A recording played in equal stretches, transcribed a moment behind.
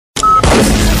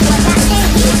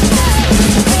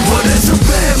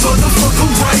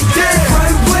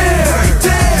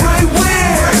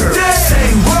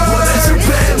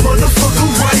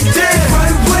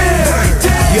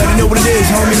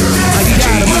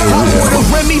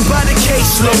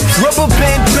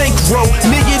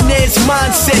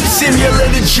similar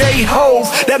to J-Hove.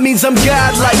 That means I'm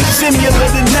godlike, similar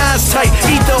to Nas type.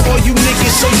 Ether all you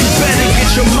niggas, so you better get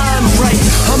your mind right.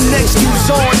 I'm next, who's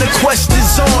on, the quest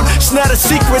is on. It's not a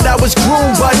secret, I was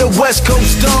groomed by the West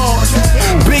Coast Dawn.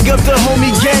 Big up the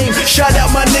homie game, shout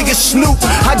out my nigga Snoop.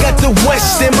 I got the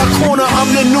West in my corner, I'm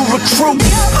the new recruit.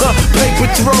 Paper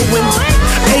throwing,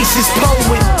 aces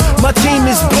poet. My team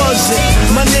is buzzing,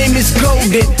 my name is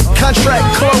golden. Contract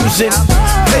closing,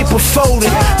 paper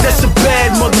folding. That's a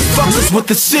bad motherfuckers with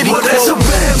the city code. Well, that's a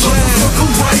bad motherfucker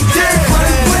right there.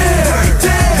 Right where? Right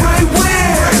there. Right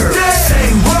where? Right there.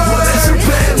 Same word. Well, that's a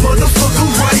bad motherfucker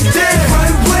right there.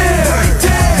 Right where? Right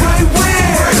there. Right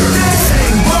where? Right there.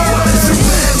 Same word. Well, that's a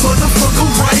bad motherfucker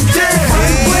right there.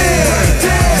 Right where? Right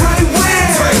there. Right where?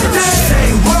 Right there.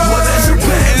 Same word. Well, that's a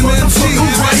bad motherfucker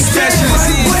right there.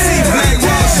 Right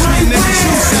where?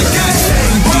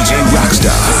 DJ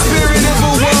Rockstar. Spirit of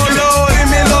a warlord, and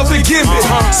may Lord forgive me.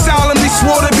 Solemnly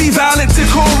swore to be violent to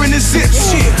core in the zip.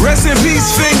 Rest in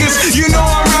peace, fingers. You know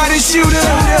I'm riding shooter.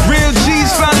 Real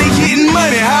G's finally getting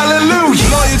money. Hallelujah.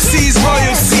 Loyalty's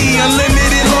royalty,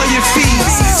 unlimited lawyer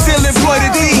fees. Still employed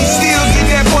at these, still get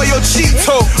that boy your cheap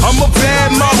toe. I'm a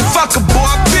bad motherfucker, boy.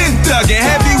 I've been thugging.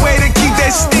 Heavyweight to keep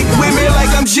that stick with me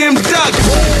like I'm Jim Duggan.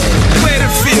 Clear the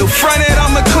field, front end,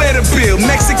 I'ma clear the bill.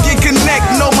 Mexican connect,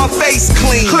 know my face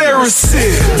clean. Clear a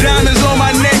seal. Diamonds on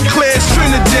my neck, clear as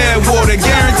Trinidad water.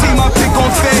 Guarantee my pick on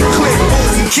fed clip.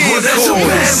 Well, that's a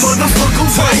bad motherfucker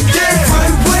right there.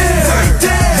 Right where? Right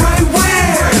there. Right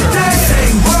where? Right there.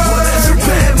 Same word. Well, that's a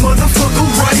bad motherfucker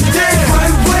right there.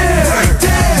 Right where? Right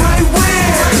there. Right where?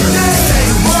 Right there.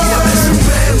 Same word. Well, that's a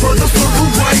bad motherfucker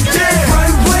right there.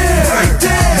 Right where? Right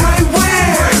there. Right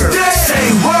where? Right there.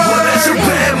 Same word. Well, that's a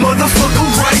bad motherfucker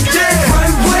right there.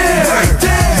 Right where? Right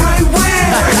there. Right where?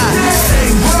 Right there.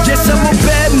 Same word. Yes, I'm a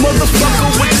bad motherfucker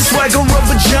with the swagger of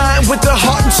a giant, with the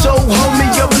heart and soul,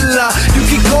 homie, of a lie. You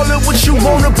can call it what you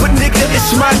wanna, but nigga,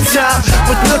 it's my time.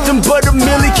 With nothing but a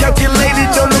milli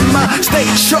calculated on the mind. Stay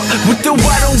sharp with the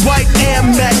white on white Air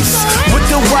Max, with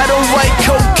the white on white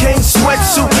cocaine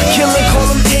sweatsuit. Killer, call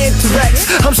him Anthrax.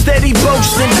 I'm steady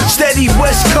boasting, steady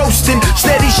west coasting,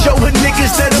 steady showing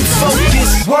niggas that I'm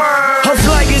focused. I'm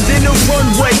flyer than a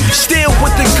runway, still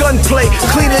with the gunplay,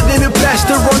 cleaner than a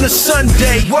pastor on a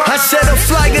Sunday. I said I'm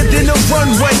flyer than a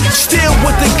runway, still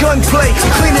with the gunplay,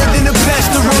 cleaner than a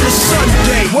pastor on a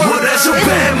Sunday. Well, that's a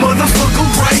bad motherfucker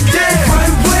right there.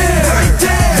 Right where? Right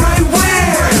there. Right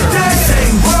where? Right there.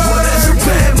 Same word. Well, that's a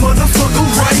bad motherfucker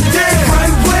right there.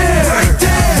 Right where? Right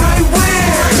there. Right where?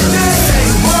 Right there.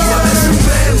 Same word. Well, that's a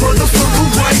bad motherfucker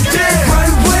right there.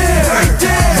 Right where? Right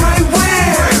there. Right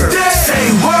where? Right there.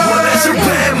 Same word. Well, that's a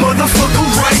bad motherfucker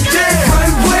right there.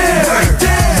 Right where? Right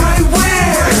there. Right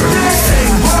where? Right there.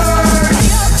 Same word.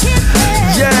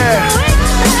 Yeah.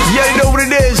 Yeah, you know what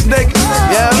it is, nigga.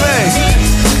 Yeah, man.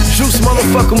 Juice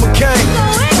motherfucker McCain.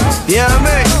 Yeah,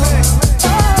 man.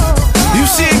 You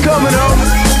see it coming, homie.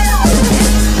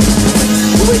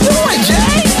 What we doing,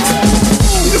 Jay?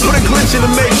 You can put a glitch in the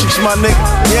matrix, my nigga.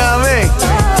 Yeah, I mean.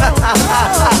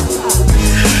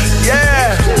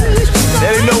 Yeah. They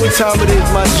didn't know what time it is,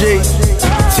 my G.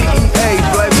 TEA,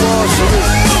 Black Wall Street.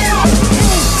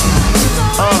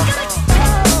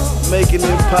 Making it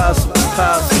impossible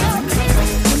possible.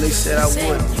 When they said I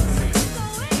wouldn't.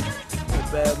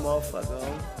 Bad motherfucker,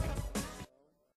 homie.